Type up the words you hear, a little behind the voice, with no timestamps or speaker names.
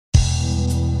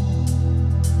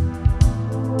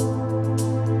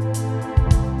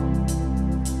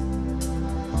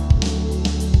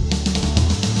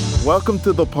Welcome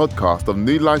to the podcast of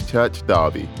New Life Church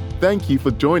Derby. Thank you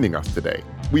for joining us today.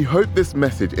 We hope this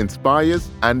message inspires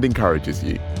and encourages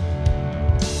you.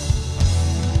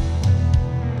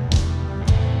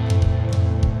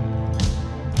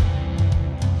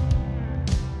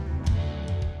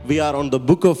 We are on the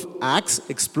book of Acts,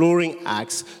 exploring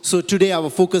Acts. So today our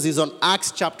focus is on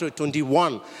Acts chapter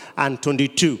 21 and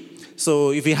 22.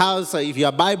 So if you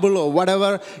have Bible or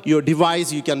whatever, your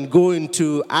device, you can go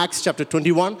into Acts chapter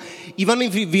 21. Even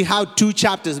if we have two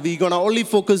chapters, we're going to only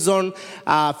focus on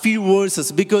a few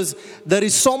verses because there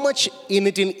is so much in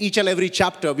it in each and every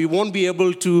chapter. We won't be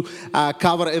able to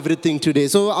cover everything today.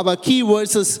 So our key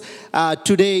verses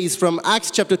today is from Acts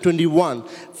chapter 21,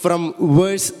 from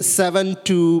verse 7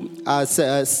 to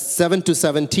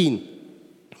 17.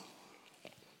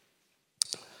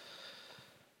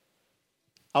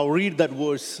 I'll read that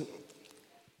verse.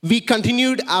 We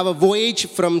continued our voyage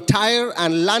from Tyre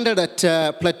and landed at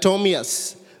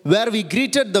Ptolemais, where we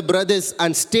greeted the brothers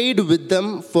and stayed with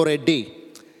them for a day.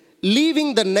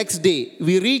 Leaving the next day,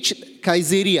 we reached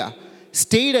Caesarea,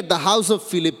 stayed at the house of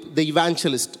Philip the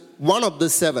evangelist, one of the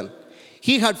 7.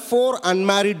 He had 4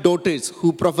 unmarried daughters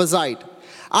who prophesied.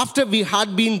 After we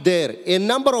had been there a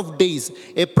number of days,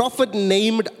 a prophet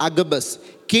named Agabus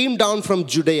came down from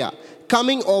Judea.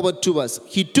 Coming over to us,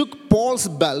 he took Paul's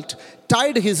belt,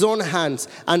 tied his own hands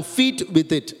and feet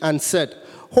with it, and said,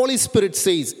 Holy Spirit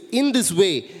says, in this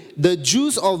way, the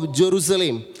Jews of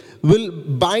Jerusalem will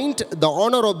bind the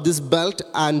honor of this belt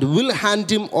and will hand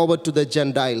him over to the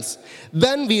Gentiles.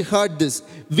 When we heard this,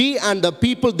 we and the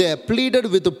people there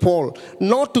pleaded with Paul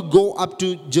not to go up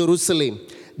to Jerusalem.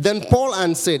 Then Paul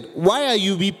answered, Why are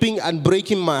you weeping and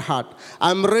breaking my heart?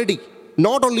 I am ready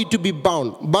not only to be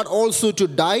bound, but also to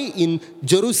die in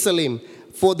Jerusalem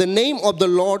for the name of the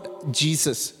Lord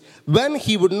Jesus. When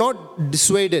he would not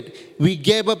dissuade it, we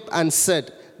gave up and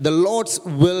said, the Lord's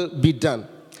will be done.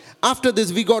 After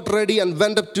this, we got ready and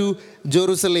went up to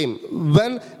Jerusalem.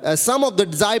 When some of the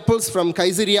disciples from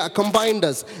Caesarea accompanied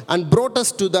us and brought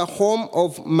us to the home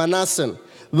of Manasseh,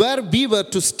 where we were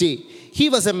to stay. He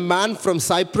was a man from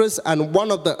Cyprus and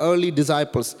one of the early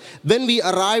disciples. When we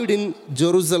arrived in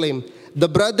Jerusalem, the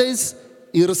brothers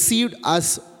received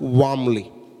us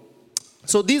warmly.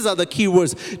 So these are the key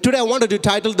words. Today I wanted to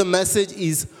title the message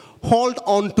is Hold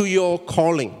On to Your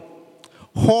Calling.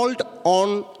 Hold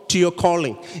on to your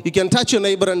calling. You can touch your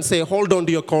neighbor and say, hold on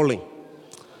to your calling.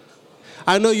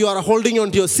 I know you are holding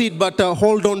on to your seat, but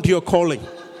hold on to your calling.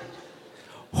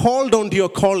 Hold on to your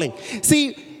calling.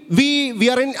 See, we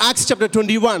are in Acts chapter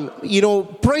 21.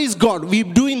 Praise God, we're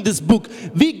doing this book.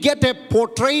 We get a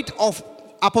portrait of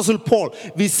Apostle Paul.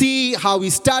 We see how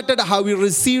he started, how he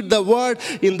received the word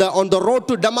on the road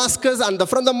to Damascus, and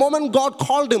from the moment God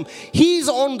called him, he's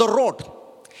on the road.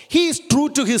 He is true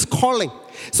to his calling.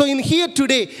 So in here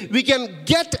today, we can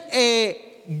get a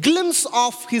glimpse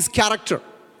of his character,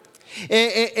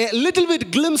 a little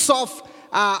bit glimpse of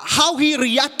how he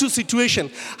react to situation,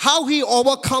 how he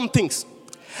overcome things.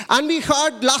 And we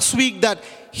heard last week that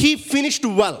he finished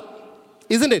well,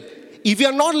 isn't it? If you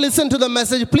are not listening to the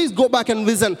message, please go back and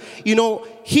listen.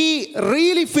 He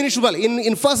really finished well.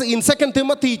 In 2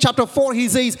 Timothy chapter 4, he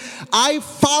says, I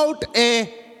fought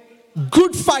a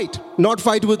good fight, not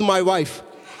fight with my wife.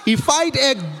 He fight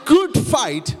a good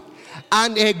fight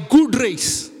and a good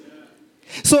race.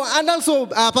 So, and also,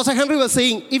 Pastor Henry was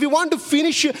saying, if you want to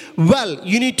finish well,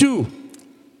 you need to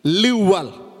live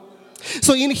well.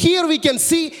 So in here we can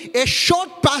see a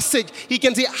short passage. He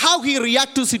can see how he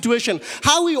react to situation,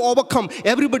 how he overcome.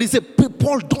 Everybody say,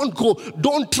 Paul, don't go,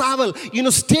 don't travel.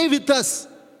 Stay with us.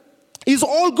 It's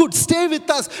all good. Stay with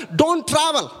us. Don't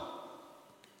travel.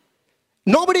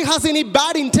 Nobody has any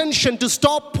bad intention to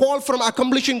stop Paul from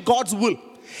accomplishing God's will.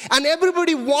 And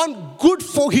everybody want good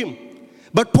for him.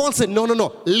 But Paul said, no,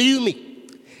 leave me.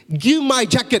 Give my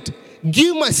jacket.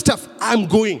 Give my stuff. I'm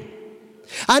going.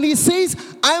 And he says,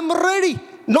 I am ready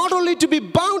not only to be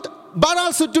bound, but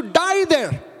also to die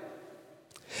there.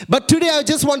 But today I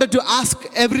just wanted to ask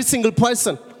every single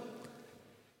person,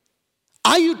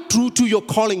 are you true to your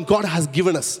calling God has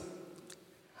given us?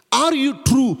 Are you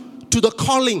true to the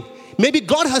calling? Maybe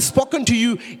God has spoken to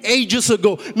you ages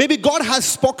ago. Maybe God has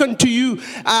spoken to you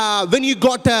when you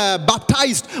got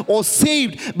baptized or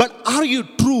saved. But are you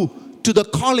true to the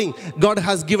calling God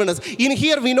has given us? In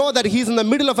here we know that he's in the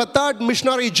middle of a third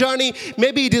missionary journey.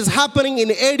 Maybe it is happening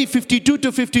in AD 52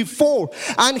 to 54.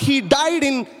 And he died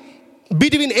in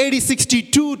between AD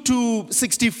 62 to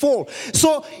 64.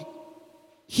 So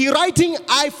he writing,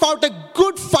 I fought a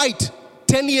good fight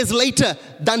 10 years later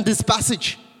than this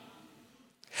passage.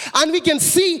 And we can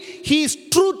see he is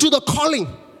true to the calling.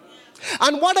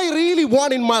 And what I really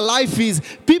want in my life is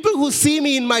people who see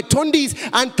me in my 20s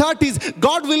and 30s,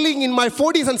 God willing, in my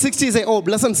 40s and 60s, say, oh,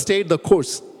 Blessen stayed the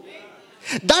course.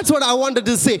 That's what I wanted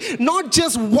to say. Not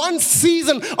just one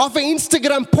season of an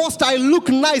Instagram post, I look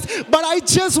nice, but I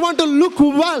just want to look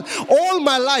well all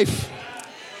my life.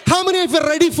 How many of you are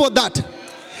ready for that?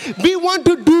 We want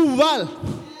to do well.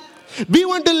 We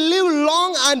want to live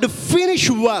long and finish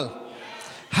well.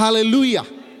 Hallelujah.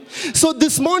 So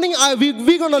this morning,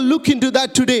 we're going to look into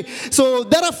that today. So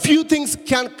there are a few things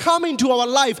can come into our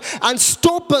life and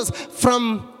stop us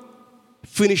from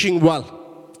finishing well.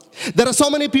 There are so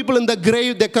many people in the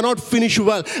grave, they cannot finish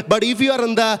well. But if you are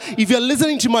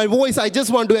listening to my voice, I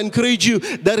just want to encourage you,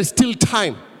 there is still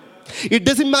time. It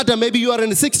doesn't matter, maybe you are in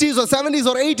the 60s or 70s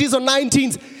or 80s or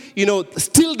 90s,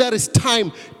 still there is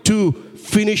time to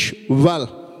finish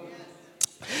well.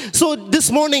 So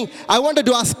this morning, I wanted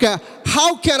to ask,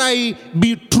 how can I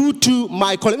be true to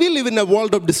my calling? We live in a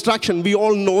world of distraction. We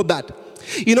all know that.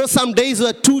 Some days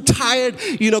we're too tired,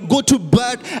 go to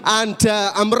bed and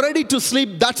I'm ready to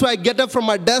sleep. That's why I get up from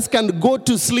my desk and go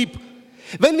to sleep.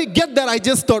 When we get there, I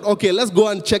just thought, okay, let's go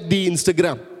and check the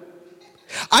Instagram.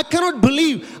 I cannot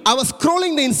believe I was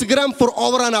scrolling the Instagram for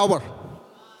over an hour.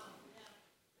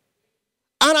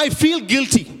 And I feel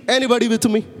guilty. Anybody with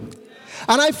me?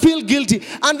 And I feel guilty.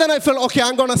 And then I felt, okay,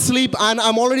 I'm going to sleep. And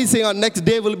I'm already saying next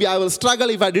day I will struggle.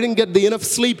 If I didn't get the enough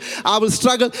sleep, I will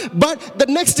struggle. But the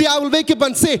next day I will wake up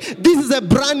and say, this is a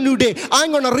brand new day.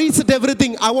 I'm going to reset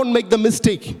everything. I won't make the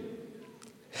mistake.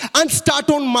 And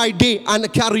start on my day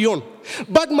and carry on.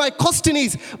 But my question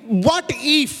is, what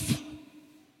if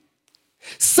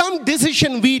some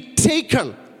decision we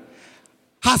taken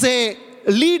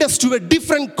lead us to a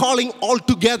different calling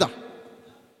altogether?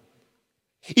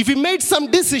 If we made some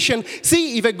decision,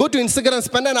 see, if I go to Instagram and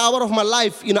spend an hour of my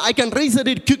life, I can reset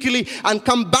it quickly and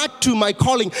come back to my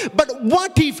calling. But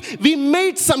what if we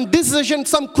made some decisions,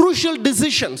 some crucial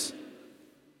decisions,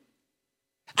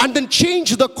 and then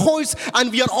change the course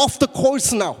and we are off the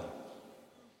course now?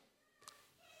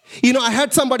 I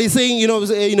heard somebody saying,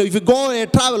 if you go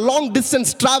and travel, long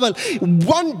distance travel,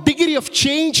 1 degree of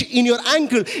change in your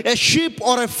ankle, a ship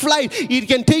or a flight, it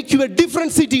can take you a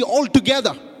different city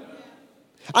altogether.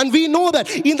 And we know that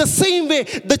in the same way,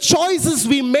 the choices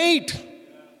we made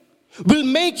will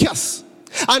make us.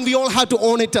 And we all have to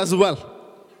own it as well.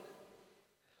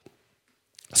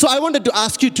 So I wanted to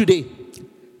ask you today,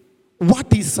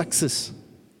 what is success?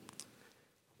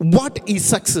 What is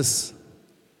success?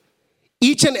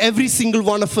 Each and every single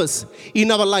one of us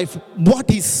in our life,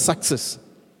 what is success?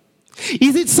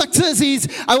 Is it success?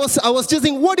 I was just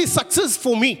thinking, what is success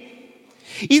for me?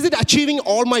 Is it achieving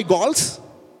all my goals?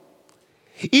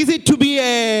 Is it to be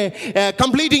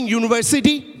completing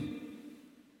university?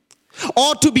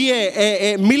 Or to be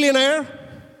a millionaire?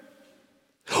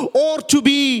 Or to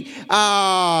be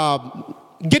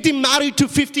getting married to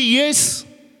 50 years?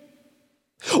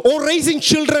 Or raising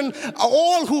children,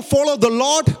 all who follow the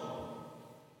Lord?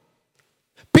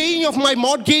 Paying off my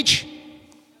mortgage?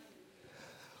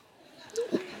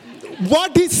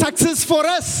 What is success for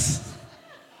us?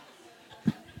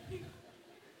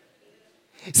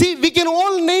 See, we can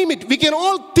all name it. We can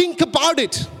all think about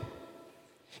it.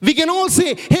 We can all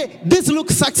say, hey, this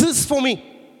looks success for me.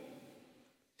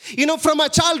 From my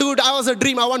childhood, I was a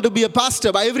dream. I want to be a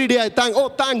pastor. But every day I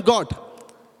thank God.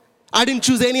 I didn't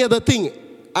choose any other thing.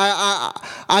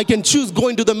 I can choose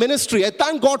going to the ministry. I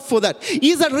thank God for that.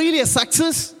 Is that really a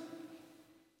success?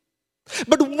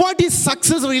 But what does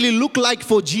success really look like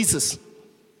for Jesus?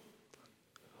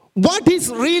 What is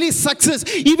really success?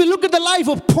 If you look at the life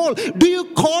of Paul, do you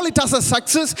call it as a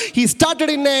success? He started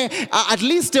in at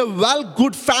least a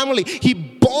well-good family. He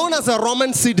born as a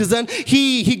Roman citizen.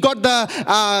 He got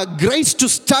the grace to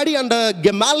study under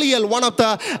Gamaliel, one of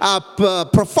the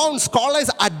profound scholars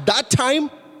at that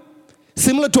time,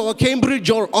 similar to Cambridge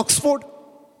or Oxford.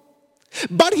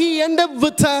 But he ended up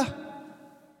with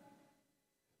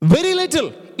very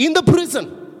little in the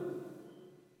prison.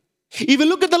 If you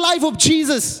look at the life of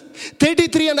Jesus,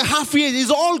 33 and a half years is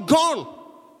all gone.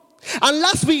 And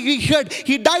last week we heard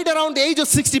he died around the age of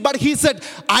 60, but he said,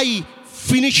 I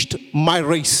finished my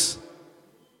race.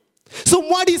 So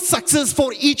what is success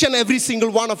for each and every single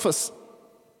one of us?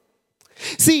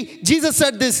 See, Jesus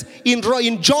said this in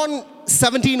John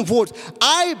 17 words,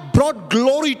 I brought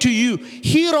glory to you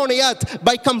here on earth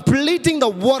by completing the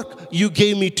work you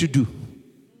gave me to do.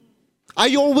 Are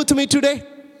you all with me today?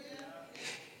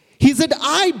 He said,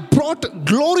 I brought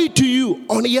glory to you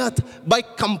on earth by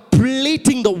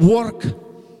completing the work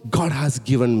God has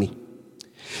given me.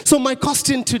 So my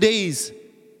question today is,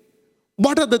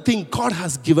 what are the things God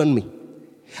has given me?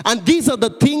 And these are the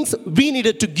things we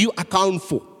needed to give account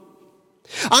for.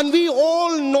 And we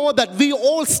all know that we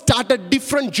all start a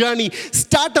different journey,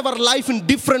 start our life in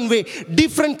different way,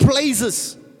 different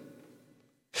places.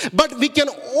 But we can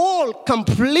all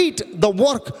complete the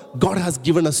work God has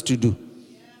given us to do.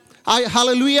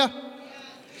 Hallelujah.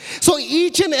 So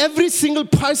each and every single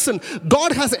person,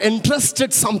 God has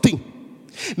entrusted something.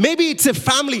 Maybe it's a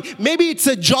family, maybe it's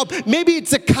a job, maybe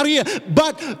it's a career.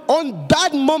 But on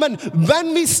that moment,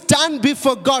 when we stand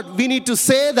before God, we need to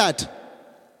say that,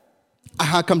 I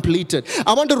have completed.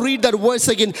 I want to read that verse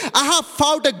again. I have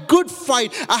fought a good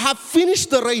fight. I have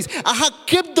finished the race. I have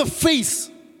kept the faith.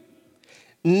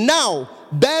 Now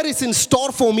there is in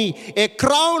store for me a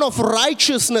crown of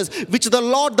righteousness, which the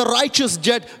Lord, the righteous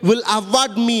judge, will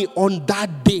award me on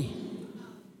that day.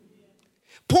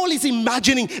 Paul is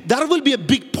imagining there will be a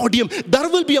big podium, there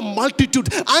will be a multitude.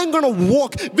 I'm going to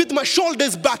walk with my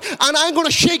shoulders back and I'm going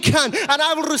to shake hands and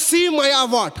I will receive my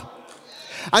award.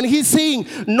 And he's saying,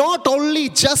 not only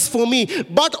just for me,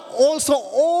 but also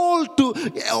all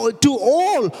to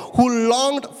all who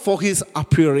longed for his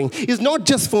appearing. It's not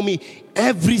just for me.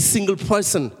 Every single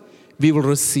person, we will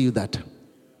receive that.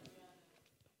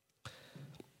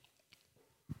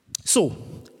 So,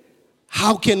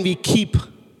 how can we keep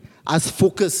us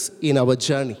focused in our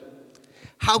journey?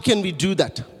 How can we do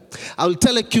that? I will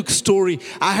tell a quick story.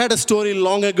 I had a story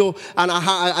long ago, and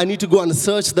I need to go and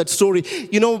search that story.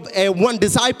 You know, one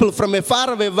disciple from a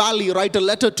faraway valley write a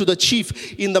letter to the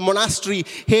chief in the monastery.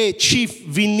 Hey, chief,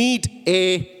 we need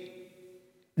a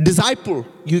disciple.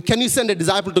 Can you send a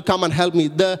disciple to come and help me?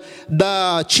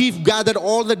 The chief gathered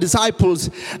all the disciples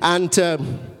and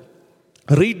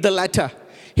read the letter.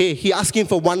 Hey, he asked him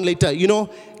for one letter. You know,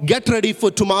 get ready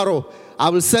for tomorrow. I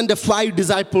will send 5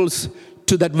 disciples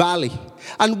to that valley.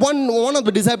 And one of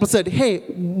the disciples said, hey,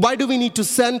 why do we need to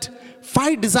send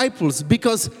 5 disciples?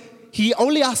 Because he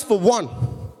only asked for 1.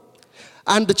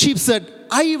 And the chief said,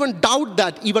 I even doubt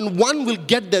that even 1 will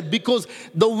get there, because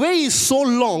the way is so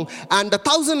long and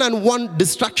 1,001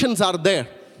 distractions are there.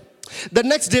 The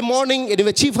next day morning,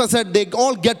 the chief has said, they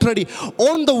all get ready.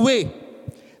 On the way,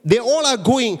 they all are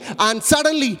going, and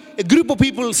suddenly a group of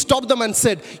people stopped them and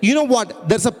said, you know what,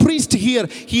 there's a priest here,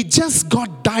 he just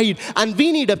got died and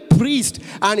we need a priest,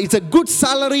 and it's a good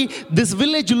salary, this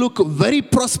village look very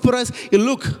prosperous.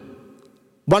 Look,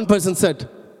 one person said,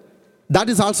 that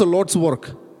is also Lord's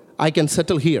work, I can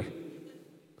settle here.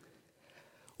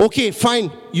 Okay,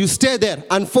 fine, you stay there.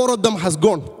 And 4 of them has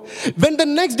gone. When the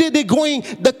next day they're going,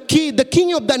 the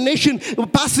king of that nation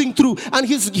passing through, and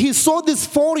he saw these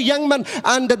 4 young men,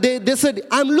 and they said,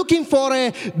 I'm looking for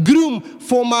a groom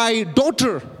for my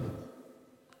daughter.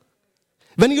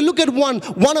 When you look at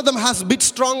one of them has a bit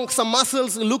strong, some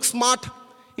muscles, looks smart.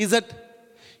 He said,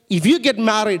 if you get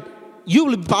married, you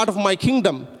will be part of my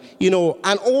kingdom, you know,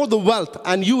 and all the wealth,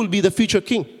 and you will be the future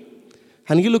king.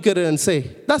 And you look at it and say,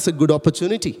 that's a good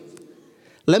opportunity.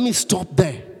 Let me stop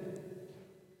there.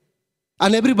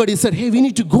 And everybody said, hey, we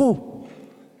need to go.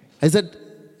 I said,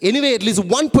 anyway, at least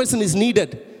 1 person is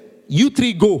needed. You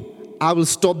 3 go. I will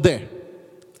stop there.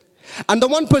 And the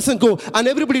 1 person go, and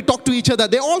everybody talk to each other.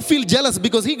 They all feel jealous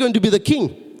because he's going to be the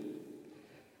king.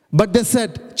 But they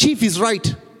said, chief is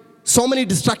right. So many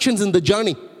distractions in the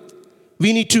journey.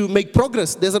 We need to make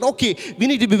progress. They said, okay, we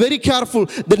need to be very careful.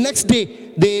 The next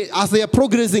day, as they are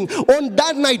progressing, on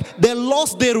that night, they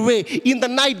lost their way. In the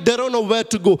night, they don't know where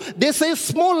to go. They say,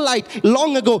 small light.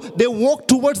 Long ago, they walked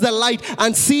towards the light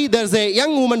and see there's a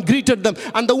young woman greeted them.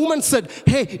 And the woman said,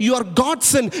 hey, you are God's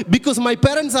son, because my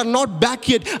parents are not back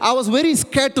yet. I was very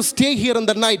scared to stay here in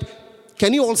the night.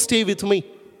 Can you all stay with me?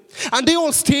 And they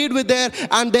all stayed with there,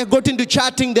 and they got into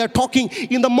chatting, they're talking.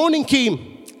 In the morning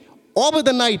came, over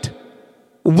the night,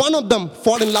 one of them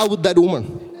fall in love with that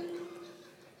woman.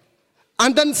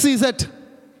 And then she said,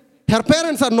 her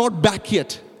parents are not back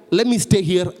yet. Let me stay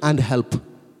here and help.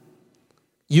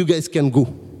 You guys can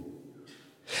go.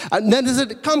 And then they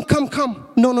said, come.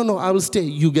 No, I will stay.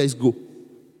 You guys go.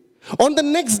 On the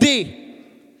next day,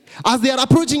 as they are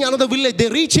approaching another village, they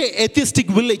reach an atheistic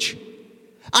village.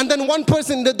 And then one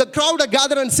person, the crowd are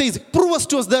gathered and says, prove us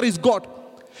to us there is God.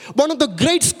 One of the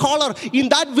great scholars in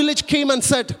that village came and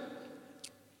said,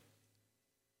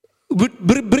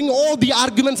 bring all the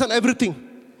arguments and everything.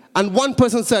 And one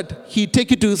person said, he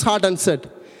take it to his heart and said,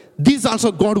 this is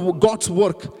also God's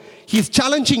work. He's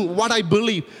challenging what I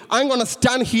believe. I'm going to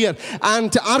stand here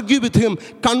and argue with him,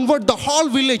 convert the whole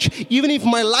village, even if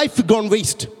my life gone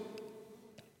waste.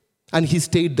 And he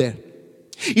stayed there.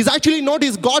 It's actually not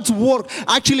his God's work.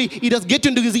 Actually, he does get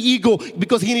into his ego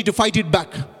because he need to fight it back.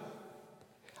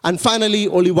 And finally,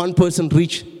 only one person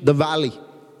reached the valley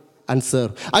and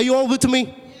served. Are you all with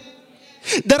me?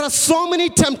 There are so many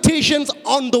temptations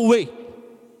on the way.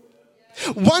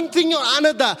 One thing or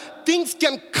another, things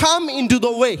can come into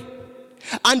the way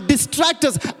and distract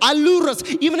us, allure us.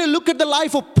 Even I look at the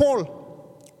life of Paul,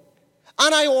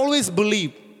 and I always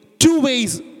believe two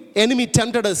ways enemy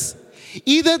tempted us.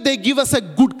 Either they give us a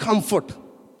good comfort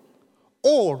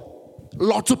or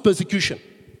lots of persecution.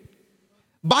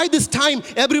 By this time,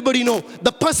 everybody know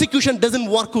the persecution doesn't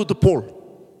work with Paul.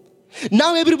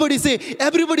 Now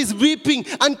everybody's weeping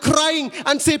and crying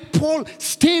and say, Paul,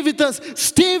 stay with us,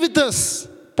 stay with us.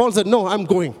 Paul said, no, I'm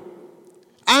going.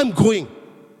 I'm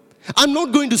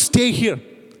not going to stay here.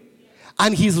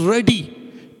 And he's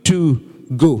ready to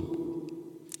go.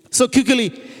 So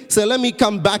quickly, let me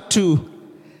come back to,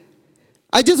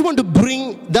 I just want to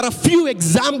there are a few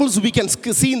examples we can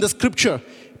see in the scripture.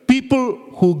 People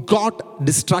who got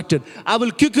distracted. I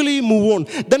will quickly move on.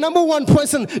 The number one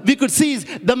person we could see is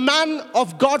the man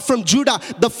of God from Judah,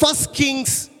 the 1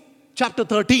 Kings chapter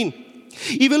 13.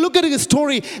 If you look at his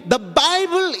story, the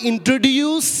Bible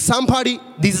introduced somebody,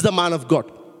 this is the man of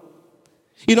God.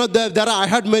 You know, I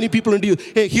heard many people introduce,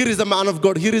 hey, here is a man of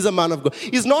God, here is a man of God.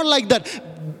 It's not like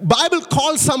that. Bible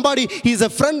calls somebody, he's a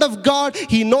friend of God,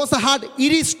 he knows the heart.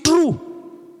 It is true.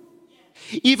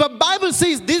 If a Bible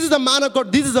says this is a man of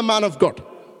God, this is a man of God.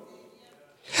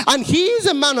 And he is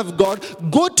a man of God,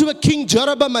 go to a king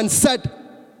Jeroboam and said,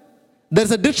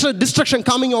 there's a destruction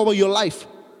coming over your life.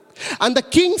 And the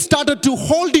king started to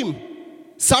hold him.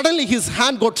 Suddenly his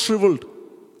hand got shriveled.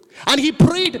 And he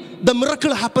prayed, the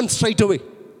miracle happened straight away.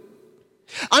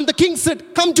 And the king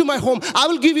said, come to my home, I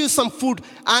will give you some food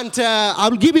and I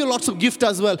will give you lots of gifts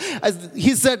as well. As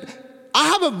he said, I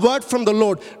have a word from the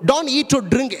Lord. Don't eat or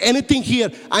drink anything here.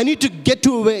 I need to get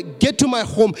to my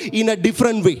home in a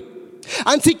different way.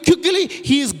 And see, quickly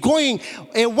he is going.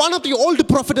 One of the old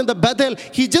prophet in the Bethel,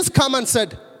 he just come and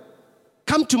said,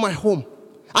 come to my home.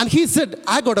 And he said,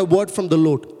 I got a word from the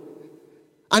Lord.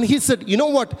 And he said, you know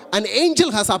what? An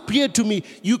angel has appeared to me.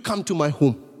 You come to my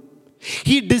home.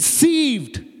 He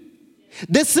deceived.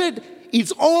 They said,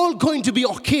 it's all going to be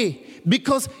okay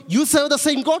because you serve the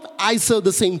same God, I serve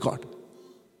the same God.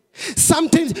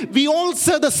 Sometimes we all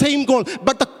serve the same goal,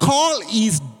 but the call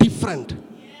is different.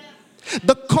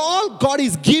 The call God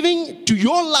is giving to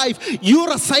your life,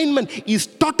 your assignment is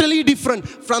totally different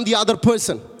from the other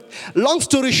person. Long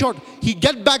story short, he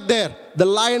get back there, the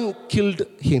lion killed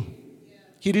him.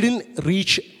 He didn't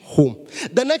reach home.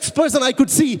 The next person I could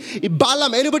see,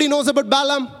 Balaam. Anybody knows about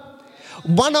Balaam?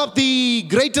 One of the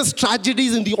greatest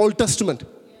tragedies in the Old Testament.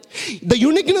 The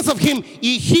uniqueness of him,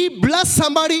 he blessed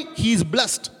somebody, he is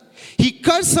blessed. He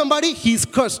cursed somebody, he is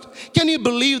cursed. Can you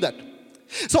believe that?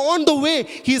 So on the way,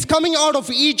 he is coming out of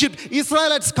Egypt.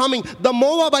 Israelites coming. The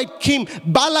Moabite king,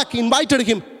 Balak, invited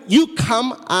him. You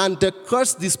come and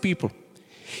curse these people.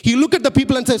 He looked at the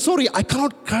people and said, sorry, I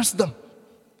cannot curse them.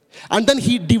 And then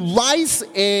he devised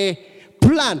a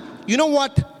plan. You know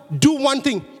what? Do one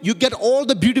thing. You get all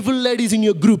the beautiful ladies in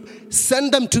your group.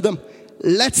 Send them to them.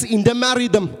 Let's intermarry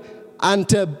them and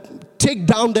take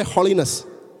down their holiness.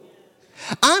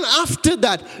 And after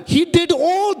that, he did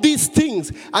all these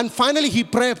things. And finally, he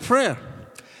prayed a prayer.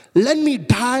 Let me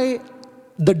die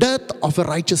the death of a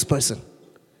righteous person.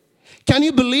 Can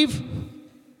you believe?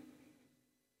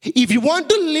 If you want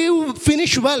to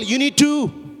finish well, you need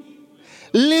to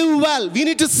live well. We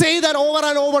need to say that over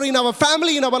and over in our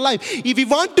family, in our life. If you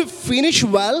want to finish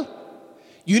well,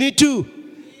 you need to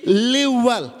live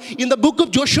well. In the book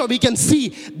of Joshua, we can see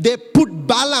they put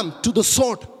Balaam to the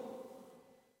sword.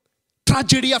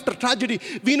 Tragedy after tragedy.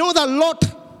 We know that Lot,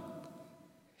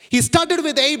 he started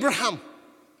with Abraham,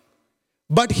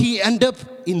 but he ended up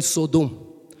in Sodom.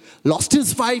 Lost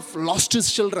his wife, lost his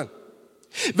children.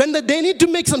 When they need to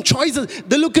make some choices,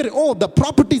 they look at, the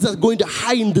properties are going to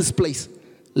high in this place.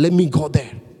 Let me go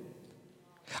there.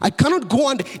 I cannot go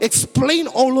and explain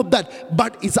all of that,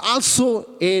 but it's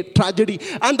also a tragedy.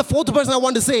 And the fourth person I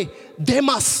want to say,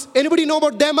 Demas. Anybody know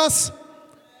about Demas?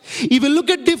 If you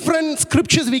look at different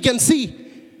scriptures, we can see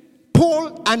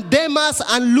Paul and Demas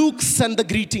and Luke send the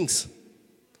greetings.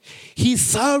 He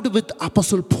served with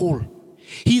Apostle Paul.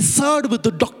 He served with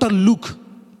the Dr. Luke.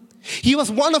 He was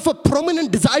one of a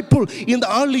prominent disciple in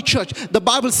the early church. The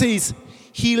Bible says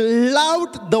he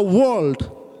loved the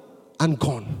world and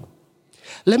gone.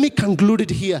 Let me conclude it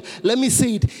here. Let me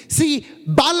say it. See,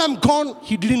 Balaam gone,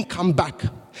 he didn't come back.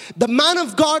 The man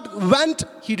of God went,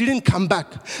 he didn't come back.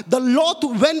 The Lot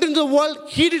went into the world,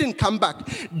 he didn't come back.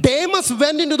 Demas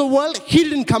went into the world, he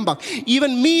didn't come back.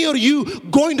 Even me or you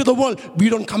go into the world, we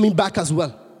don't coming back as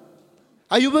well.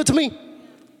 Are you with me?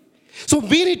 So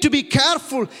we need to be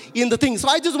careful in the things. So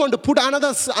I just want to put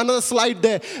another slide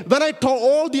there. When I told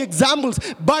all the examples,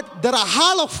 but there are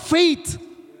hall of faith.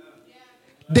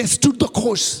 They stood the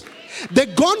course.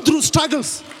 They've gone through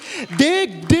struggles. They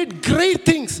did great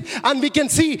things. And we can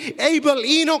see Abel,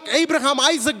 Enoch, Abraham,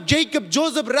 Isaac, Jacob,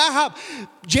 Joseph, Rahab,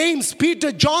 James,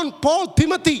 Peter, John, Paul,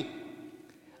 Timothy.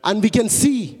 And we can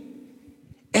see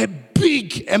a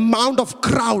big amount of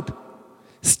crowd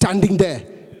standing there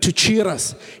to cheer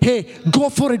us. Hey, go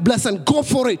for it, Blessen, go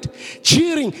for it.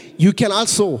 Cheering. You can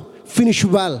also finish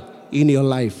well in your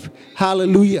life.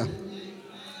 Hallelujah.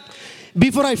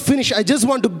 Before I finish, I just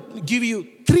want to give you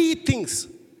 3 things.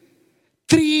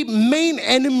 3 main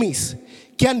enemies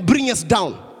can bring us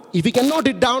down. If we can note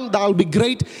it down, that will be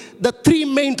great. The 3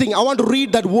 main things. I want to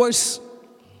read that verse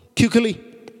quickly.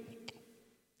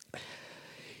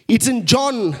 It's in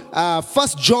John,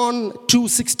 1 John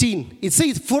 2:16. It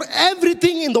says, for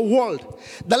everything in the world,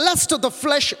 the lust of the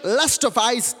flesh, lust of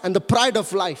eyes, and the pride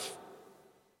of life.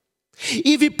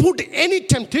 If we put any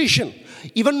temptation,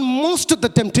 even most of the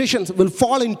temptations will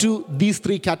fall into these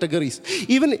 3 categories.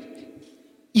 Even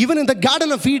in the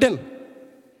Garden of Eden,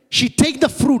 she take the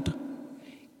fruit.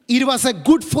 It was a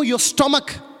good for your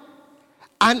stomach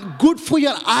and good for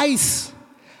your eyes.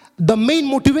 The main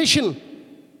motivation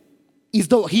is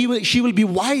she will be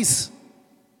wise.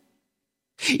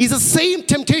 It's the same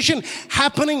temptation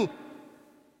happening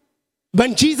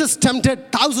when Jesus tempted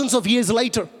thousands of years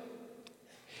later.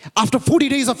 After 40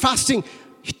 days of fasting,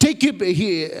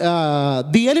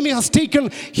 the enemy has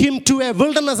taken him to a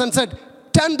wilderness and said,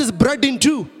 turn this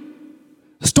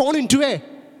stone into a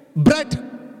bread.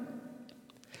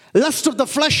 Lust of the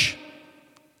flesh.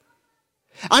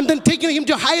 And then taking him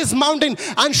to the highest mountain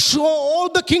and show all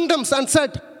the kingdoms and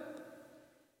said,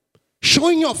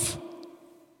 showing off,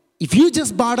 if you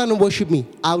just bow down and worship me,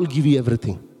 I will give you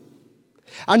everything.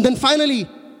 And then finally,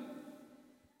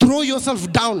 throw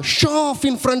yourself down, show off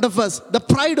in front of us, the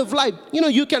pride of life.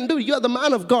 You can do it. You are the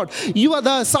man of God. You are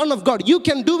the son of God. You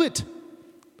can do it.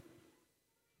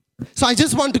 So I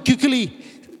just want to quickly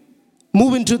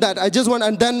move into that.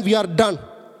 And then we are done.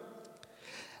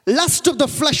 Lust of the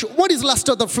flesh. What is lust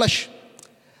of the flesh?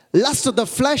 Lust of the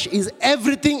flesh is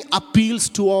everything appeals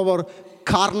to our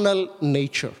carnal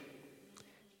nature.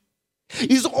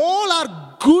 It's all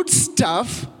our good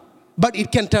stuff, but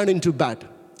it can turn into bad.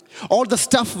 All the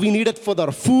stuff we needed for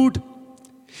our food,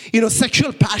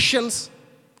 sexual passions.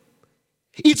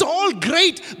 It's all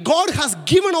great. God has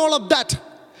given all of that.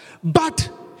 But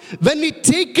when we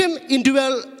taken into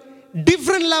a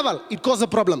different level, it causes a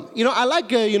problem. I like,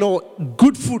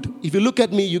 good food. If you look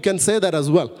at me, you can say that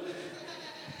as well.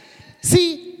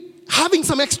 See, having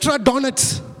some extra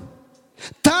donuts,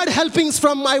 3rd helpings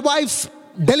from my wife's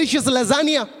delicious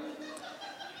lasagna.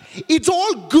 It's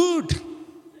all good.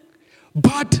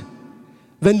 But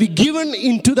when we given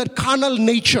into that carnal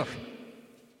nature,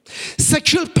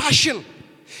 sexual passion,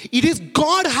 it is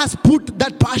God has put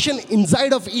that passion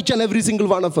inside of each and every single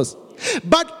one of us.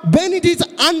 But when it is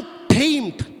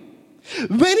untamed,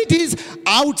 when it is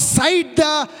outside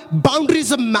the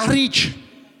boundaries of marriage,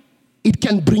 it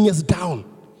can bring us down.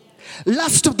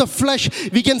 Lust of the flesh,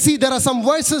 we can see there are some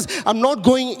verses. I'm not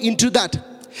going into that.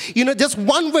 Just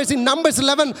one verse in Numbers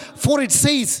 11:4, it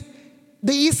says,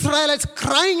 the Israelites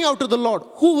crying out to the Lord,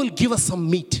 who will give us some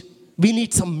meat? We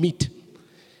need some meat.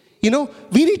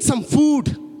 We need some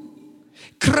food.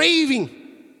 Craving.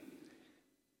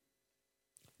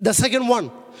 The second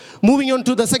one, moving on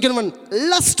to the second one,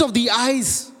 lust of the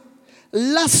eyes.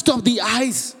 Lust of the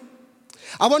eyes.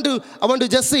 I want to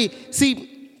just say,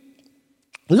 see,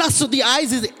 lust of the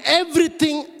eyes is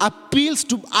everything appeals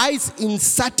to eyes'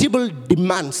 insatiable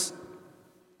demands.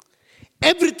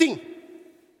 Everything.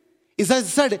 As I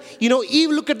said, Eve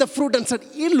looked at the fruit and said,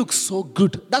 it looks so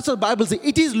good. That's what the Bible says.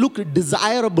 It is look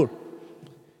desirable.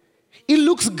 It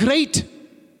looks great.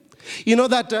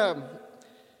 That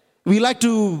we like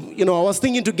to, I was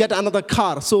thinking to get another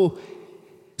car. So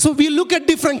we look at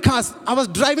different cars. I was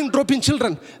dropping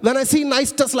children. When I see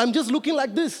nice Tesla, I'm just looking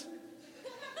like this.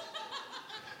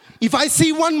 If I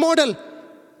see one model,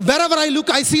 wherever I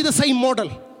look, I see the same model.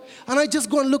 And I just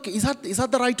go and look, is that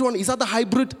the right one? Is that the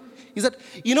hybrid? Is that,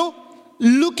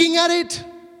 looking at it.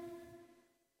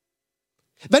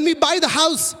 When we buy the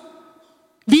house,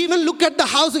 we even look at the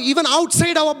house even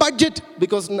outside our budget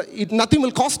because nothing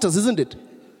will cost us, isn't it?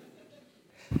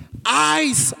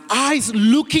 Eyes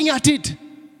looking at it,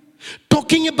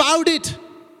 talking about it,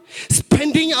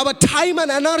 spending our time and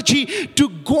energy to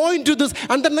go into this.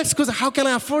 And the next question, how can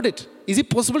I afford it? Is it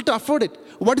possible to afford it?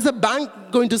 What is the bank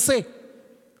going to say?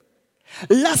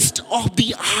 Lust of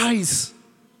the eyes.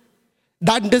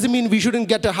 That doesn't mean we shouldn't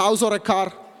get a house or a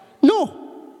car. No.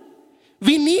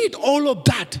 We need all of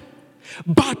that.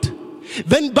 But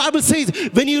when Bible says,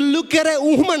 when you look at a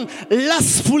woman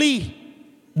lustfully,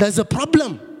 there's a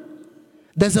problem.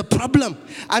 There's a problem.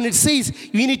 And it says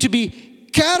we need to be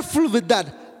careful with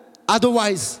that.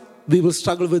 Otherwise, we will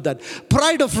struggle with that.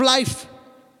 Pride of life.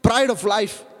 Pride of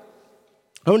life.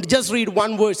 I want to just read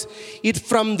one verse. It's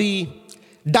from the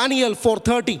Daniel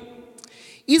 4:30.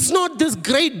 Is not this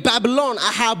great Babylon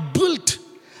I have built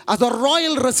as a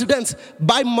royal residence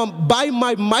by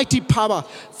my mighty power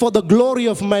for the glory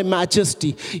of my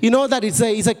majesty? You know that it's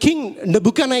a king,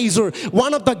 Nebuchadnezzar,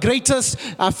 one of the greatest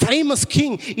famous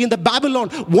king in the Babylon.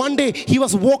 One day he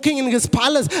was walking in his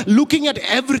palace, looking at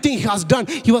everything he has done.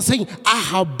 He was saying, I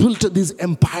have built this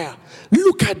empire.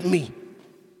 Look at me.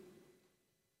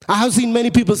 I have seen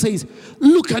many people say,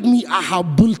 look at me, I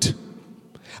have built.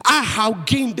 I have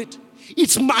gained it.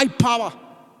 It's my power.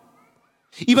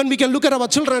 Even we can look at our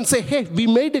children and say, hey, we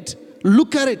made it.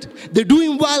 Look at it. They're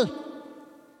doing well.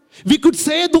 We could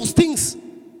say those things.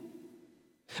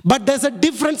 But there's a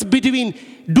difference between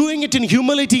doing it in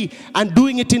humility and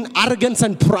doing it in arrogance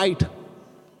and pride.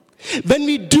 When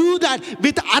we do that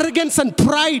with arrogance and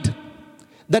pride,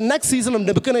 the next season of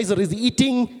Nebuchadnezzar is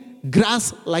eating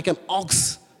grass like an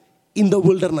ox in the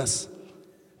wilderness.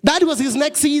 That was his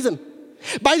next season.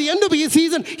 By the end of his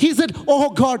season, he said, oh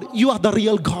God, you are the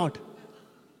real God.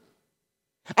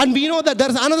 And we know that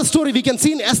there's another story we can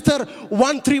see in Esther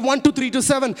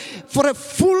 1:3-7. For a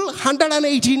full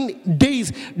 118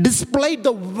 days, displayed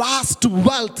the vast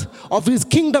wealth of his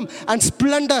kingdom and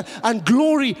splendor and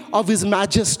glory of his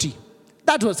majesty.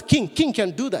 That was king. King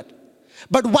can do that.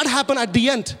 But what happened at the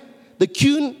end? The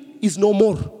king is no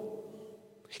more.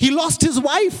 He lost his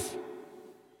wife.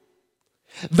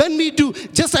 When we do,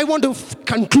 just I want to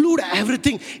conclude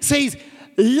everything. It says,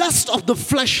 lust of the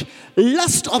flesh,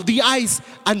 lust of the eyes,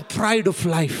 and pride of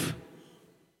life.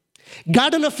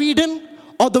 Garden of Eden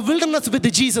or the wilderness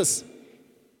with Jesus,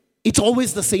 it's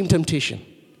always the same temptation,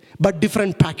 but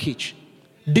different package.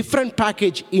 Different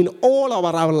package in all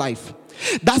our life.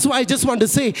 That's why I just want to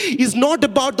say, it's not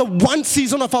about the one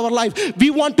season of our life. We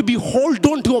want to be hold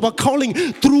on to our calling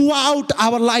throughout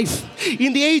our life.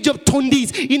 In the age of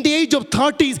 20s, in the age of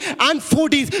 30s and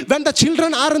 40s, when the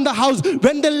children are in the house,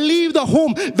 when they leave the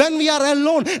home, when we are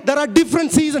alone, there are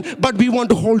different seasons, but we want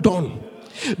to hold on.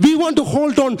 We want to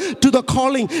hold on to the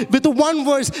calling. With the one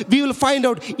verse, we will find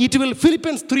out, it will,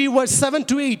 Philippians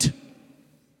 3:7-8.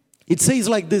 It says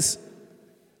like this.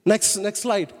 Next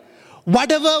slide.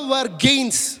 Whatever were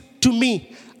gains to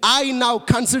me, I now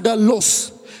consider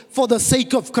loss for the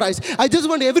sake of Christ. I just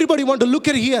want everybody want to look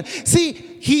at here. See,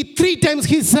 he 3 times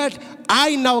he said,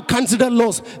 I now consider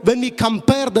loss when we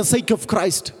compare the sake of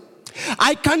Christ.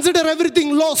 I consider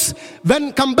everything loss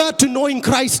when compared to knowing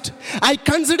Christ. I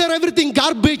consider everything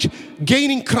garbage,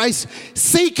 gaining Christ.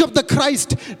 Sake of the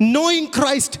Christ, knowing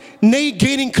Christ,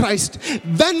 gaining Christ.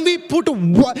 When we put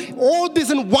all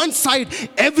this in one side,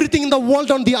 everything in the world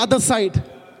on the other side,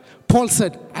 Paul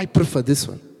said, I prefer this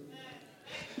one.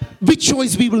 Which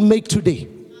choice we will make today?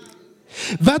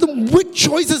 Which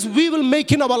choices we will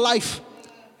make in our life?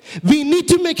 We need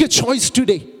to make a choice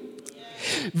today.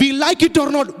 We like it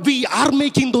or not, we are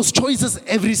making those choices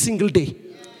every single day.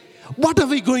 What are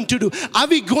we going to do? Are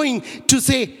we going to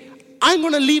say, I'm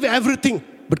going to leave everything,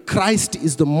 but Christ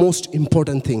is the most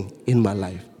important thing in my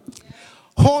life?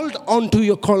 Hold on to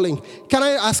your calling. Can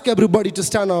I ask everybody to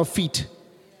stand on our feet?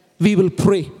 We will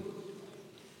pray.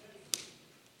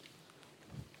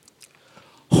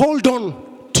 Hold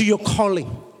on to your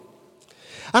calling.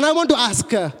 And I want to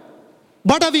ask,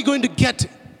 what are we going to get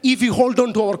if we hold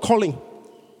on to our calling?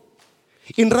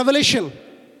 In Revelation,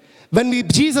 when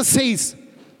Jesus says,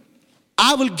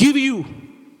 I will give you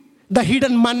the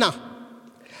hidden manna.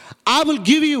 I will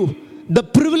give you the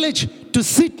privilege to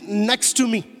sit next to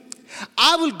me.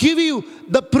 I will give you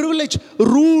the privilege to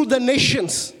rule the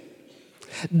nations.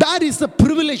 That is the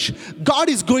privilege God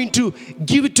is going to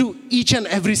give it to each and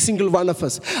every single one of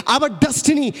us. Our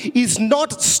destiny is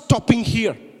not stopping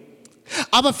here.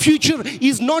 Our future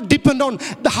is not dependent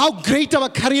on how great our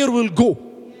career will go.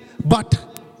 But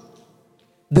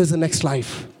there's a next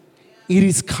life. It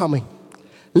is coming.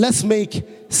 Let's make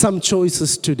some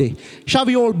choices today. Shall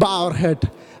we all bow our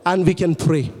head and we can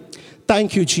pray?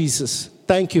 Thank you, Jesus.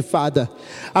 Thank you, Father.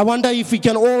 I wonder if we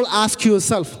can all ask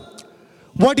yourself,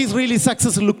 what is really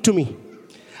success look to me?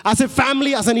 As a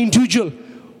family, as an individual,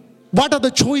 what are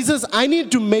the choices I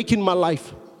need to make in my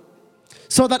life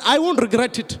so that I won't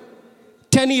regret it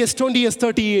 10 years, 20 years,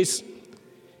 30 years.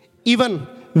 Even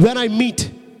when I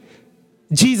meet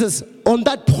Jesus on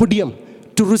that podium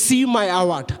to receive my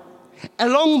award,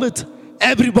 along with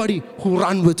everybody who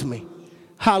run with me.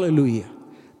 Hallelujah.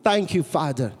 Thank you,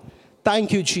 Father.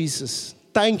 Thank you, Jesus.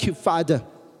 Thank you, Father.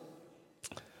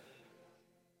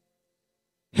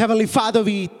 Heavenly Father,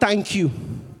 we thank you.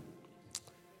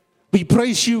 We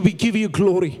praise you. We give you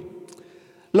glory.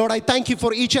 Lord, I thank you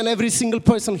for each and every single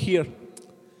person here.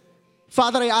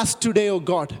 Father, I ask today, oh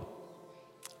God,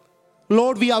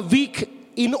 Lord, we are weak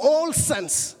in all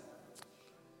sense,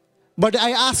 but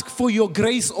I ask for your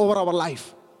grace over our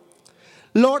life.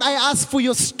 Lord, I ask for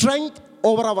your strength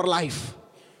over our life.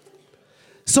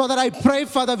 So that I pray,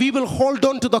 Father, we will hold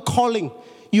on to the calling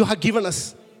you have given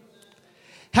us.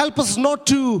 Help us not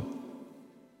to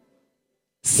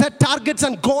set targets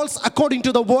and goals according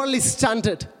to the worldly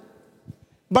standard.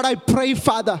 But I pray,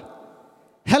 Father,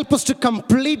 help us to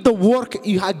complete the work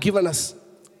you have given us.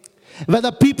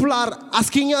 Whether people are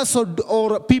asking us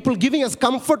or people giving us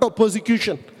comfort or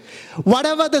persecution,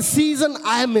 whatever the season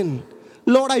I am in,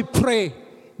 Lord, I pray,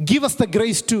 give us the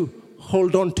grace to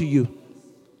hold on to you.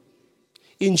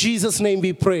 In Jesus' name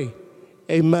we pray.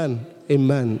 Amen.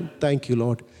 Amen. Thank you,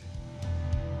 Lord.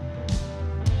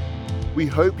 We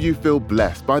hope you feel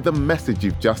blessed by the message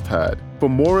you've just heard. For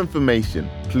more information,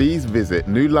 please visit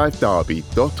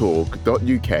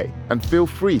newlifederby.org.uk and feel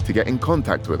free to get in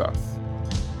contact with us.